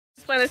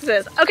explain what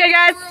this is. Okay,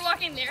 guys. We're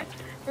walking there.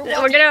 So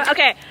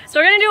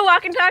we're gonna do a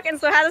walk and talk, and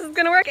so how this is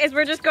gonna work is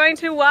we're just going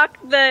to walk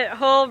the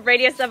whole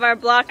radius of our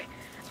block.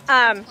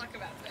 Talk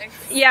about things.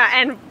 Yeah,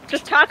 and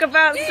just talk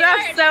about stuff.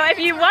 So if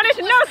you wanted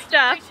to know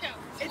stuff.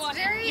 It's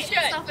very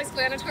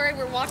self-explanatory.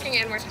 We're walking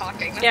and we're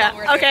talking. That's Yeah. all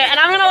we're doing. Okay, and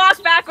I'm gonna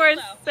walk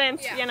backwards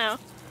since Yeah. you know.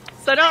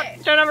 So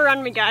don't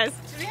overrun me, guys.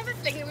 Do we have a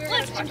thing that we were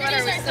going to talk about?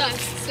 Or we still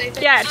say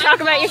things? Yeah, talk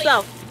about Molly.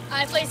 yourself.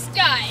 I play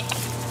Sky.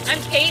 I'm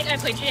Kate. I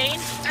play Jane.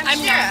 I'm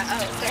Shira.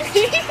 Oh,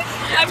 sorry.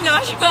 I'm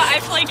Najma. I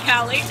play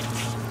Callie.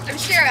 I'm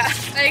Shira.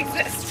 I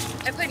exist.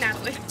 I play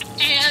Natalie.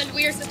 And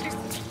we are sisters.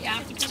 Yeah,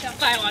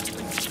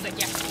 biologically, but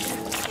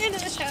yeah. End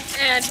of the show.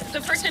 And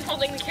the person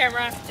holding the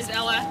camera is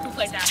Ella, who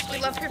plays Ashley.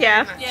 We love her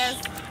Yeah. very much. Yes.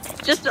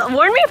 Just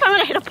warn me if I'm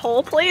gonna hit a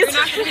pole, please. We're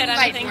not gonna hit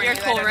anything. Fight You're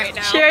for cool you, right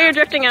now. Share, you're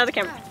drifting out of the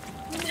camera.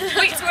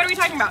 Wait, so what are we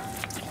talking about?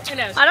 Who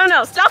knows? I don't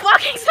know. Stop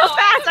walking so Oh, fast.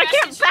 I have a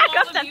can't message back to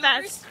all up the that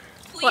viewers. fast.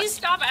 Please What?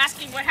 stop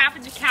asking what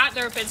happened to Kat.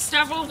 There have been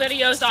several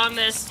videos on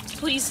this.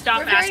 Please stop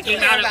We're very asking clear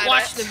about it. about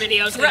Watch it. the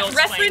videos. And it'll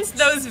explain. Reference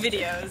those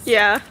videos.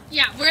 Yeah.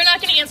 Yeah, we're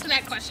not going to answer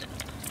that question.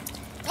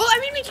 Well, I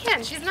mean, we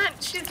can. She's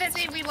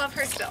busy. We love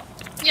her still.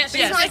 Yes, But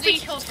it's she's not like we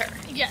busy. killed her.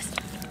 Yes.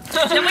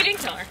 No, we didn't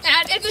kill her.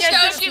 And in the Yeah,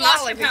 show, it's she not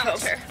lost like her we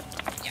powers. killed her.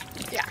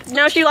 Yeah.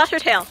 No, she lost her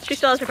tail. She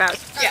still has her powers.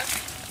 Yeah.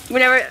 We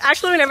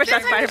never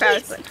specified her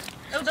powers. But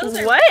Oh, those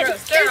are What?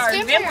 gross. There There's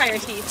are vampire vampire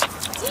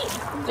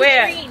teeth.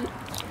 where?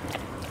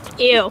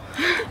 Ew.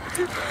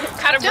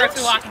 Kind of Don't- worth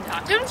the walk and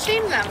talk. Don't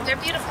shame them. They're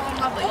beautiful and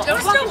lovely. Well,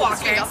 don't we're walk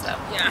still into the street walking. also.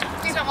 Yeah.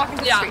 Please don't walk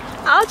into Yeah. the street.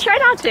 I'll try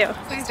not to.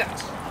 Please don't.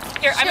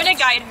 Here, I'm gonna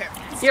guide her.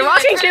 You're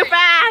walking too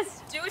fast.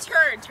 Do a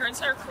turn.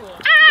 Turns are cool.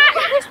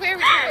 Which way are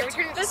we turning? Are we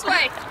turning This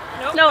way.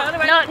 Nope, No, the other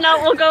way. no,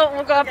 we'll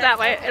go up that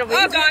way. It'll be.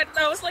 Oh god,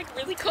 that was like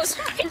really close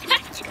to my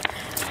neck.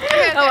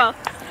 Okay, Oh well.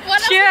 What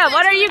else Shira, is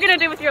what there? are you gonna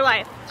do with your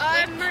life?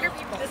 murder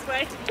people. This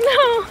way.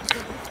 No.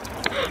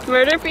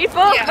 Murder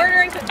people? Yeah.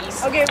 Murdering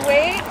cookies. Okay,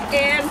 wait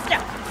and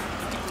stop.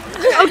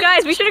 Oh,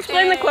 guys, we should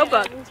explain the quote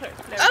book.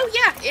 Oh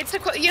yeah, it's a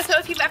quote. Yeah, so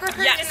if you've ever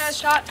heard Yes. in a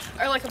shot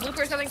or like a blooper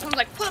or something, someone's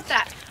like, quote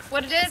that.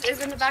 What it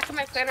is in the back of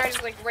my planner, I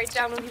just like write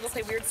down when people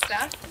say weird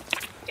stuff.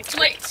 It's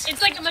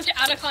It's like a bunch of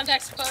out of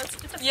context quotes.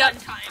 It's a Yep.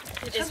 fun time.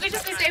 because we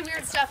just say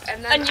weird stuff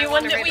and then A new I one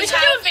wanna that read we We it. should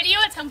do a video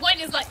at some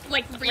point. Is like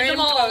read Random them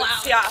all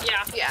quotes, aloud.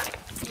 yeah. Yeah.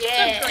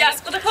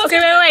 Yes, but the quotes Okay,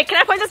 wait. Can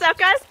I point this out,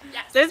 guys?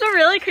 Yes. There's a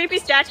really creepy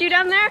statue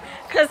down there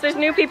because there's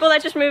new people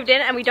that just moved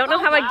in and we don't know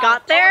how it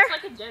got there.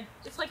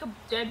 It's like a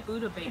dead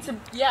Buddha baby.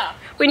 Yeah.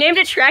 We named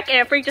it Shrek and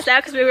it freaked us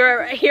out because we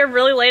were here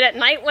really late at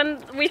night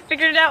when we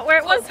figured out where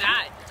it was. What's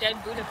that? Dead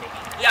Buddha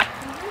baby. Yeah.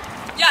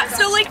 Yeah,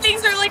 so like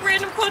things are like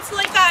random quotes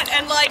like that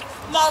and like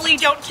Molly,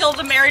 don't kill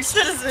the marriage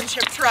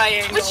citizenship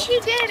triangle. Which she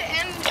did,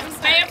 and I'm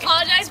I sorry.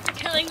 apologize for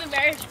killing the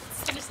marriage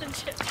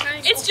citizenship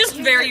triangle. It's just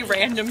very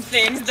random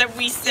things that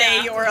we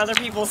say or other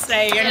people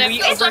say and And we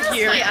it feels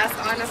overhear. honestly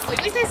us, honestly.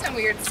 We say some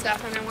weird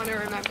stuff, and I want to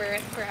remember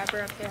it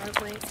forever,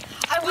 apparently.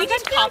 We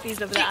did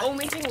copies of The that.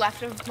 only thing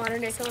left of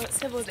modern day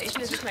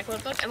civilization is just my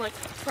quote book, and like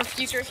for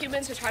future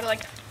humans to try to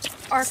like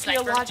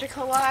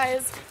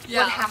archaeologicalize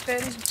Yeah. what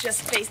happened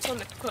just based on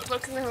the quote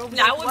books, and then we'll be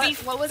That like, would be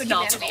what was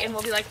phenomenal. humanity, and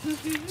we'll be like,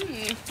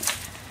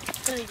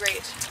 It's gonna be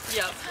great.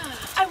 Yep.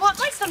 I want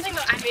like something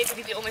that I made to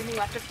be the only thing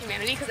left of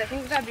humanity because I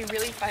think that'd be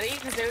really funny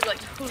because they would like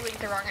totally get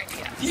the wrong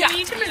idea. Yeah. We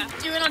need to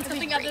do it on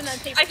something other than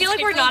paper. I feel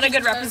like we're not a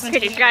good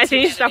representation. Okay, guys, of we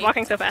need to stop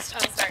humanity. walking so fast.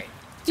 Oh, sorry.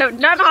 No,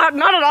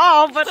 not at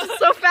all, but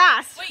so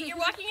fast. Wait, you're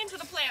walking into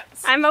the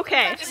plants. I'm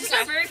okay. This is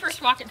our very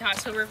first walk and talk,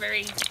 so we're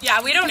very.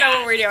 Yeah, we don't know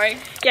what we're doing.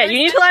 Yeah, you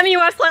need to let me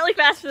walk slightly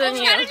faster We'll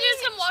than try to you. do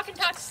some walk and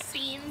talk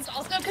scenes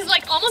also, because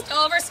like almost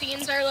all of our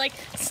scenes are like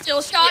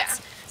still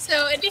shots.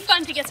 So it'd be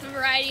fun to get some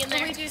variety in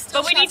there. We do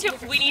still But we shots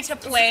need to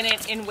plan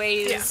it in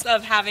ways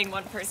of having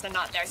one person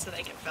not there so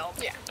they can film.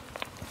 Yeah.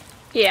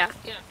 Yeah.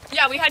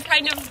 Yeah, we had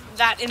kind of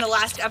that in the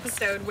last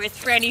episode with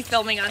Franny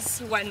filming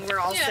us when we're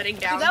all Yeah. sitting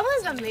down. That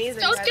was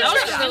amazing. Those by two the way.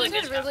 were That really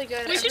was good. really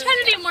good. We should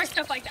try to do more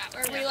stuff like that,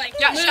 where we like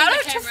Yeah, move shout the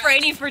out to camera.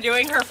 Franny for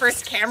doing her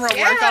first camera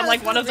Yeah, work on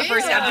like one of the for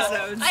first real.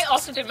 episodes. I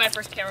also did my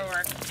first camera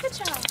work. Good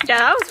job. Yeah,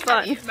 that was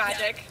fun.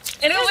 Magic.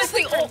 And it was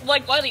the old,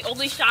 like one of the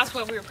only shots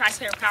where we were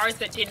practicing our powers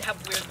that didn't have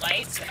weird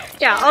light. So.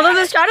 Yeah, although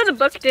the shot of the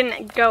book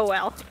didn't go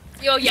well.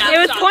 Oh yeah. It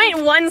was stop.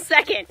 0.1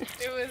 second.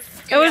 It was.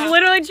 It was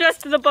literally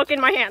just the book in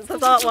my hands.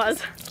 That's all it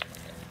was.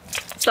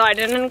 So I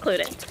didn't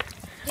include it.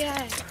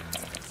 Yeah.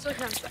 Still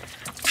counts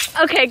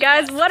though. Okay,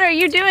 guys, what are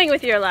you doing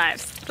with your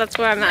lives? That's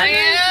where I'm I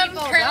at. am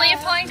currently Wow.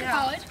 applying to Yeah.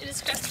 college. It is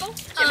stressful.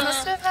 And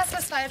most of us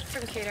aside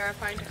from Kate are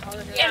applying to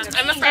college. Yeah,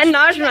 I'm a And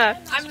Najma.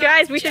 I'm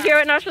Guys, not- we should hear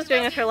what Najma's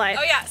doing with her life.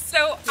 Oh yeah,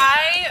 so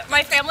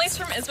my family's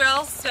from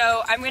Israel,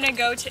 so I'm gonna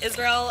go to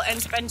Israel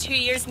and spend 2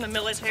 years in the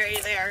military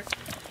there.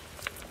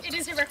 It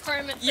is a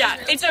requirement. For Yeah,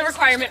 Israel. it's a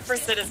requirement for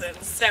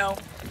citizens, so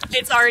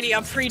it's already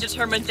a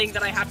predetermined thing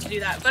that I have to do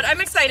that. But I'm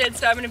excited,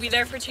 so I'm gonna be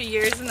there for 2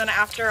 years, and then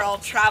after I'll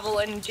travel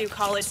and do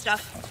college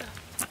stuff.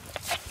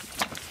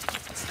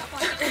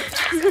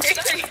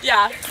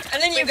 Yeah,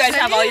 and then you guys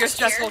have all your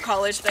stressful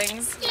college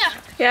things. Yeah.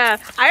 Yeah,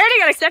 I already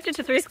got accepted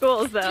to 3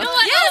 schools, though. You know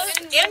what?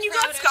 Yes, and you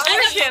got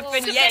scholarship,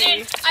 and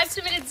yay. I've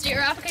submitted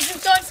 0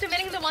 applications, so I'm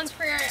submitting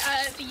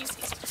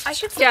I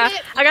should say Yeah,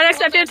 it. I got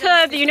accepted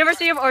to the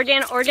University of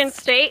Oregon, Oregon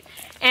State,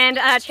 and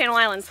Channel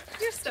Islands.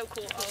 You're so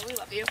cool. Oh, we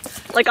love you.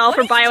 Like all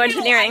for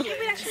bioengineering.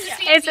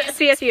 It's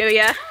CSU,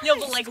 yeah. No,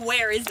 but like,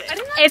 where is it?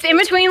 It's in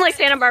between like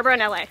Santa Barbara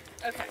and LA.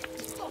 Okay.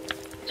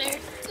 There.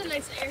 It's a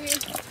nice area.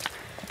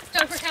 So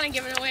we're kind of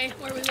giving away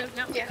where we live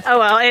now. Yeah. Oh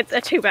well, it's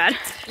too bad.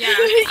 Yeah.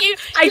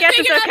 I guess it's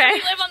figured out that okay.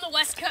 we live on the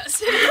West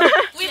Coast.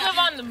 We live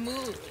on the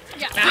moon.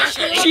 Yeah.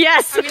 Actually.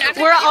 Yes, I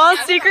we're all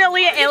yeah.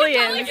 secretly Totally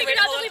aliens. figured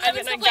out that we live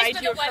in some place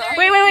where the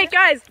weather. Wait,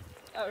 guys.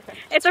 Oh, okay.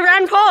 It's a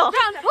round pole.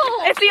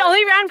 It's the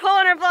only round pole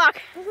on our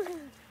block.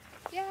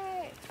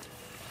 Yay.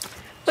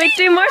 Wait,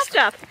 do more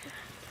stuff.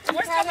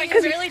 More stuff I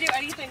can barely do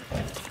anything.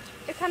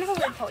 It's kind of a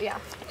weird pole, yeah.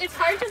 It's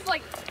hard to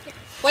like.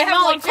 Wait,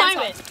 Molly, climb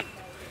it.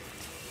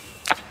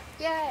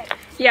 Yay.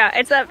 Yeah,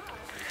 it's a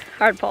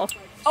hard pole.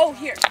 Oh,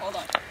 here, hold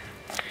on.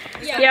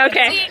 Yeah,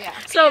 okay. Yeah.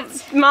 So,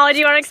 Molly, do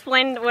you want to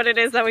explain what it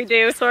is that we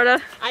do, sort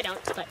of? I don't,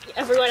 but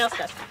everyone else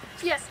does.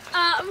 Yes.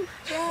 Yeah,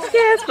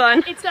 it's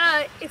fun.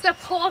 It's a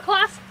pole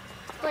class,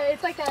 but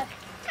it's like a.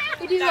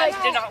 We do That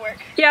like. did not work.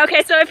 Yeah,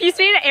 okay, so if you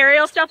see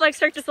aerial stuff like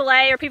Cirque du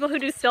Soleil or people who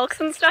do silks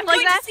and stuff like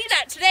Going that. to see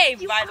that today,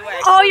 by the way.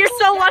 Oh, you're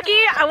so lucky.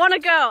 I want to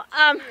go.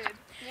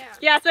 Yeah.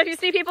 Yeah, so if you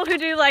see people who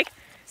do like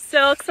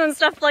silks and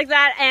stuff like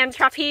that and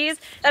trapeze,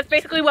 that's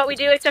basically what we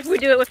do, except we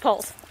do it with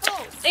poles.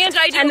 And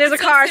I do. And there's a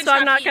silks car, and so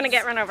I'm not going to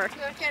trapeze. get run over.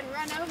 You can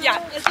run over.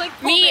 Yeah, it's like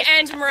me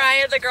and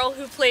Mariah, the girl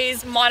who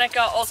plays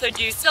Monica, also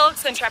do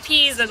silks and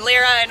trapeze and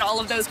lyra and all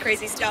of those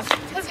crazy stuff.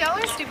 Because y'all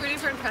are super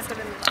duper impressive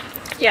in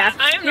the Yeah,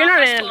 I am you're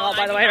not in first it of at all,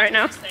 by I the do way, not right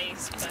now. do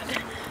things, but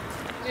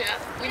Yeah.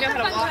 We know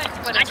how to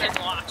walk. But I can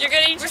walk. You're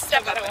gonna need to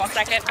step up in a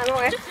second. I'm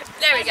aware.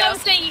 There we As I go.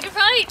 was saying, you could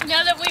probably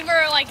know that we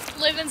were like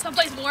live in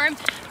someplace warm.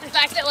 The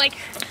fact that like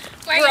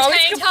wearing We're a always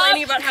tank top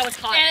complaining about how it's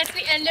hot. and it's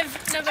the end of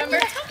November.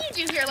 How do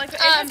you do here? Like,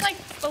 if it's like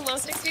below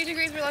 60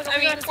 degrees, we're like, oh I my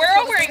mean, God, it's we're the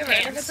all coldest wearing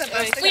thing ever. pants. If it's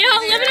above 60 We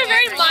don't live in a degrees,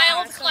 very we're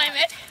mild like,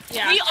 climate.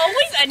 Yeah. We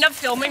always end up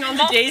filming on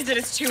the days that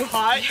it's too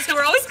hot, so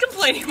we're always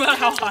complaining about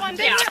how hot. One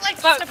day Yeah. we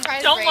like But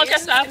surprise don't look rain,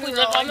 us up, and we were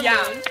live all on the Yeah.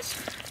 moon.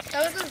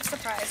 That was a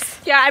surprise.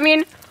 Yeah, I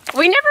mean,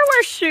 we never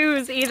wear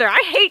shoes either.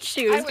 I hate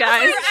shoes,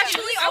 guys. We're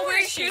actually all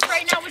wearing shoes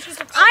right now, which is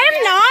I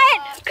am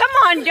not. Come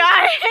on,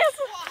 guys.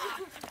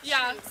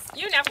 Yeah.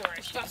 You never wear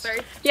shoes. Sorry.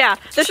 Yeah,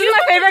 this is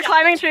my favorite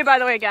climbing tree, by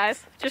the way,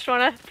 guys. Just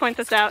want to point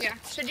this out. Yeah.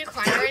 Should you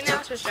climb right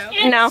now to show?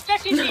 No.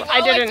 Especially me. I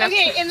didn't know.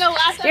 Okay, in the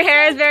last Your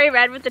hair is episode- very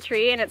red with the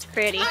tree, and it's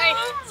pretty. Okay,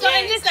 so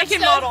in this I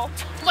can episode, model.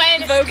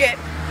 when Vogue it.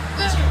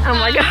 Oh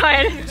my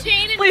god.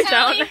 Jane and Please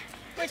Callie don't.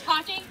 were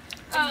talking,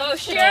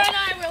 Emotional. Shara and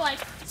I were like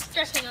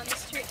stretching on the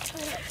street.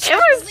 It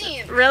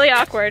was really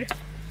awkward.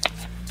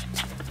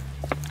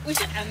 We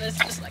should end this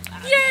just like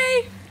that.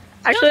 Yay!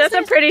 Actually, that's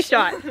a pretty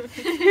shot.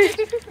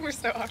 We're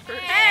so awkward.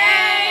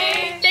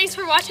 Hey! Thanks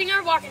for watching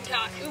our walk and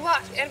talk. We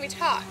walked and we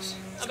talked.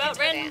 About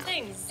random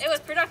things. It was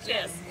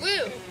productive.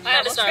 Woo.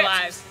 That is our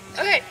lives.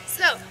 Okay,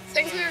 so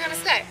things we were gonna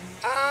say.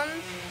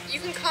 You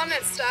can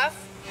comment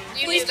stuff.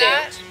 You Please do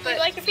that. We'd But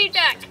like your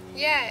feedback.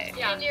 yay.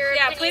 And your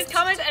Yeah, opinions. please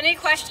comment any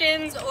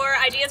questions or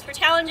ideas for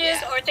challenges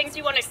Yeah. or things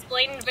you want to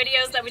explain in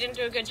videos that we didn't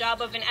do a good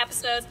job of in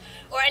episodes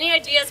or any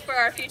ideas for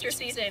our future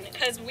season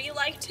because we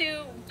like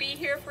to be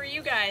here for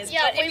you guys.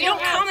 Yeah, but if we you don't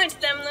will. comment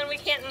them, then we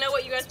can't know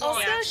what you guys want.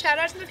 Also, shout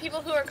out to the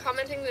people who are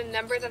commenting the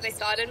number that they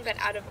saw it in, but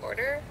out of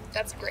order.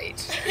 That's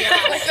great. Yeah.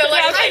 Like, they're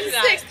like, Yeah, I I'm like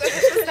that. sixth.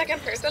 This is the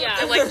second person. Yeah.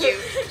 They're like, you.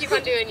 Keep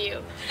on doing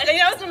you. I think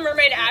that was the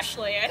mermaid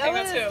Ashley. I think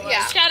that's who it was.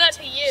 Yeah. Shout out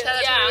to you. Shout out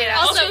to yeah. you, yeah.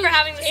 Also for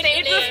having the same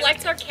It name.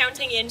 reflects our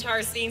counting into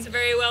our scenes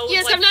very well. Yeah,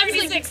 with, like, sometimes,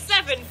 like, 36,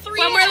 7, 3.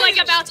 when we're like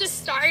about to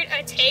start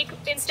a take,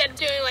 instead of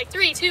doing like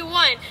 3, 2, 1,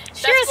 Shara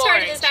started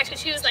boring. this actually.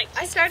 She was like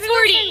I started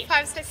 40,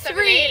 5, 6, 7,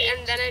 3, 8,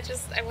 and then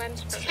I went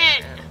from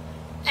 10, there.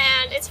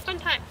 and it's a fun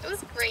time. It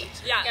was great.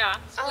 Yeah. Yeah.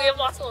 We have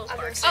lots of little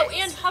Other parks. Oh,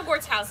 things. and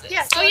Hogwarts houses.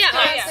 Yes. Oh yeah.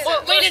 Yes.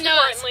 Well, way to know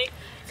us. importantly,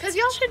 Because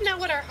y'all should know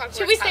what our Hogwarts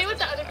Should we say house what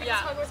the is. other people's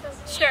Yeah.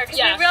 Hogwarts is? Sure, because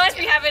Yeah. we realized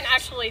we haven't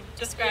actually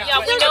described Yeah,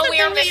 what we There's know other we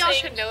are things that y'all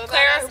missing should know about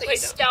Clara, us who that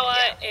plays you don't. Stella,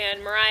 Yeah.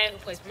 and Mariah, who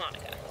plays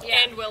Monica.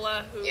 And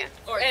Willa, who. Yeah.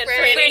 Or And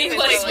Franny, Franny, who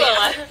plays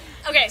Willa.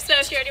 Okay, so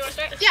Shira, do you want to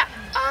start? Yeah.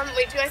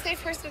 Wait, do I say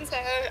first and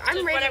second? I'm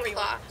Just whatever you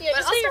Ravenclaw. want. Yeah, but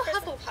just say your also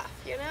first Hufflepuff,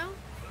 you know?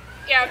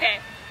 Yeah, okay.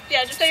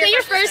 Yeah, just say Say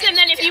your first. first, and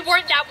then if you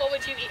weren't that, what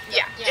would you be?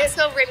 Yeah. It's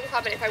still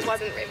Ravenclaw, but if I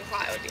wasn't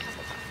Ravenclaw, I would be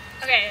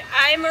Hufflepuff. Okay,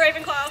 I'm a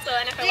Ravenclaw also,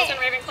 and if I wasn't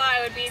Ravenclaw,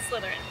 I would be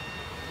Slytherin.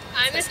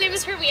 I'm the same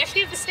as her. We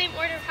actually have the same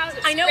order of houses.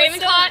 I know, it's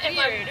so Ravenclaw. If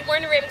weird. I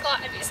weren't a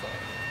Ravenclaw, I'd be a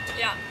Slytherin.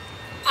 Yeah.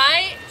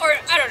 I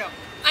don't know.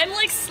 I'm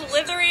like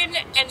Slytherin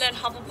and then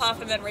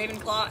Hufflepuff and then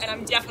Ravenclaw, and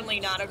I'm definitely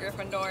not a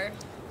Gryffindor.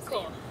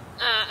 Cool.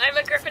 I'm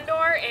a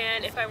Gryffindor,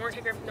 and if I weren't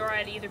a Gryffindor,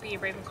 I'd either be a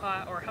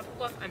Ravenclaw or a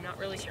Hufflepuff. I'm not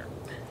really sure.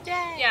 Yay.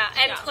 Yeah,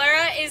 and Yeah.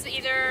 Clara is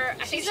either,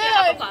 I think She's she's a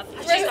a-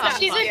 Hufflepuff.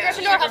 She's a Yeah.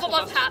 Gryffindor,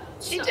 Hufflepuff, hat.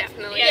 She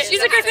definitely Yeah, is.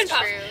 she's a That's Gryffindor.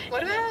 true.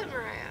 What about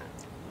Mariah?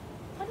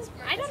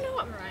 I don't know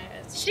what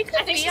Mariah is. She could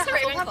I think be she's a a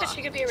Hufflepuff, Ravenclaw. but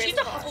she could be a Ravenclaw. She's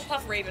a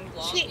Hufflepuff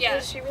Ravenclaw. She Yeah.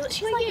 is. She's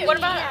She's like you. What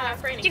about Yeah.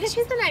 Franny? Because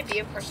she's an IB,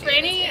 of course. she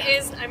Franny yeah.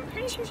 is, I'm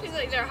pretty sure she's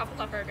either a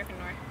Hufflepuff or a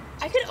Gryffindor.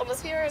 I could almost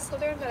see her as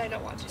Slytherin, but I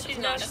don't want to. She's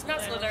No, not. she's not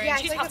Slytherin. Yeah,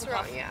 I she's think that's Hufflepuff.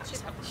 wrong. Yeah.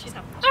 She's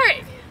Hufflepuff. All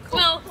right.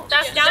 Well,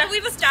 That's Now that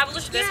we've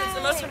established this, it's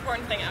the most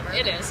important thing ever.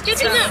 It is. Good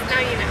to know. Now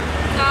you know.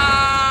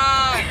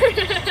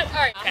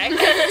 All right. Okay.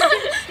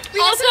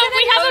 Also,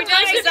 we have a We don't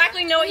bunch of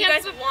exactly know what we you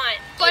have guys would want.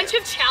 bunch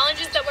of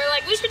challenges that we're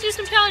like, we should do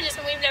some challenges,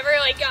 and we've never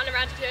like gotten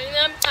around to doing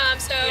them.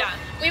 So Yeah.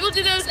 we will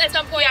do those at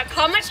some point. Yeah,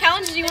 comment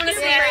challenges you want to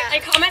see, Yeah.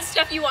 and comment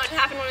stuff you want to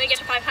happen when we get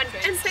to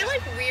 500. And say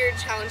like weird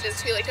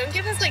challenges too. Like don't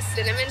give us like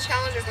cinnamon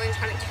challenge or something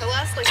trying to kill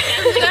us. Like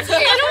I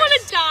don't want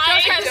to die.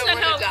 I That's don't not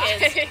want to how it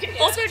die.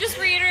 is. Also, just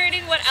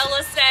reiterating what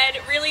Ella said,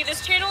 really,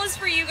 this channel is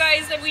for you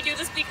guys, and we do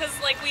this because,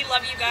 like, we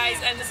love you guys,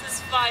 and this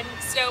is fun.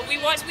 So we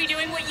want to be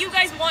doing what you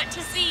guys want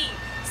to see.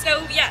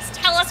 So, yes,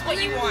 tell us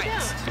what you want.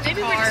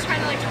 Maybe we're just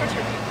trying to like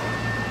torture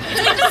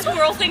people. Take the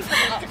squirrel thing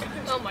from up.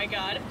 Oh my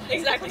god.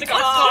 Exactly. The The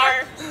car.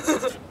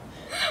 car.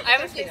 I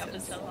haven't seen up in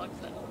so long,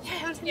 so. Yeah, I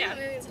haven't seen that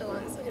movie in so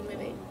long. It's a good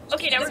movie.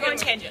 Okay, now we're going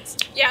tangents.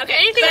 Yeah, okay.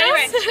 Anything But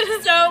else?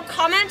 anyway, so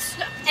comment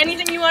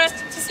anything you want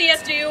us to see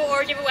us do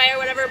or give away or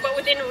whatever, but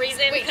within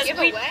reason. Wait, because give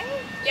we, away?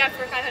 Yeah,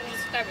 for 500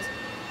 subscribers.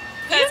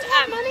 You Because don't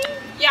have money?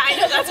 yeah, I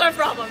know that's our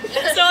problem.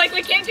 So like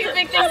we can't do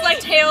big things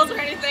like tails or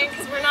anything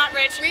because we're not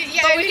rich.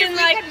 But we can if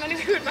like we had money,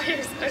 we would buy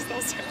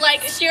ourselves.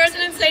 like Shira's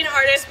an insane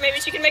artist.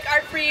 Maybe she can make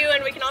art for you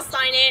and we can all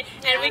sign it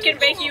and we can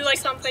make you like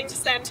something to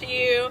send to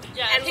you.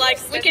 Yeah, and like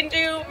we can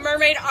do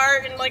mermaid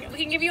art and like we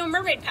can give you a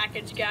mermaid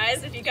package,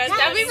 guys, if you guys That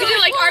want. we would do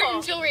like art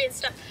and jewelry and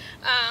stuff.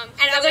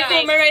 And other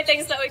cool mermaid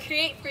things that we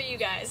create for you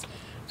guys.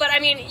 But I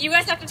mean, you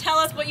guys have to tell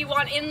us what you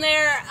want in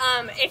there.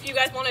 If you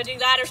guys want to do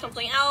that or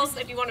something else,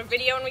 if you want a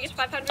video when we get to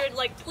 500,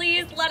 like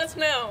please let us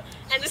know.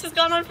 And this has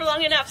gone on for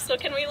long enough, so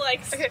can we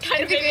like kind of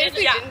It'd be good if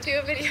we yeah. didn't do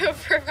a video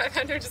for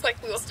 500. Just like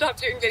we'll stop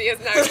doing videos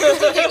now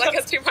because you like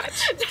us too much.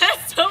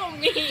 That's so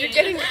mean. You're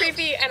getting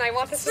creepy, and I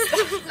want this to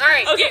stop. All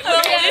right. Okay,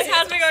 well, this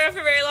has been going on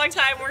for a very long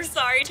time. We're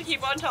sorry to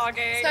keep on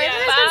talking. So I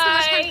Yeah. spent so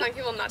much Bye. time telling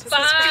people not to Bye.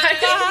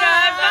 subscribe.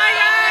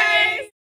 Bye, guys.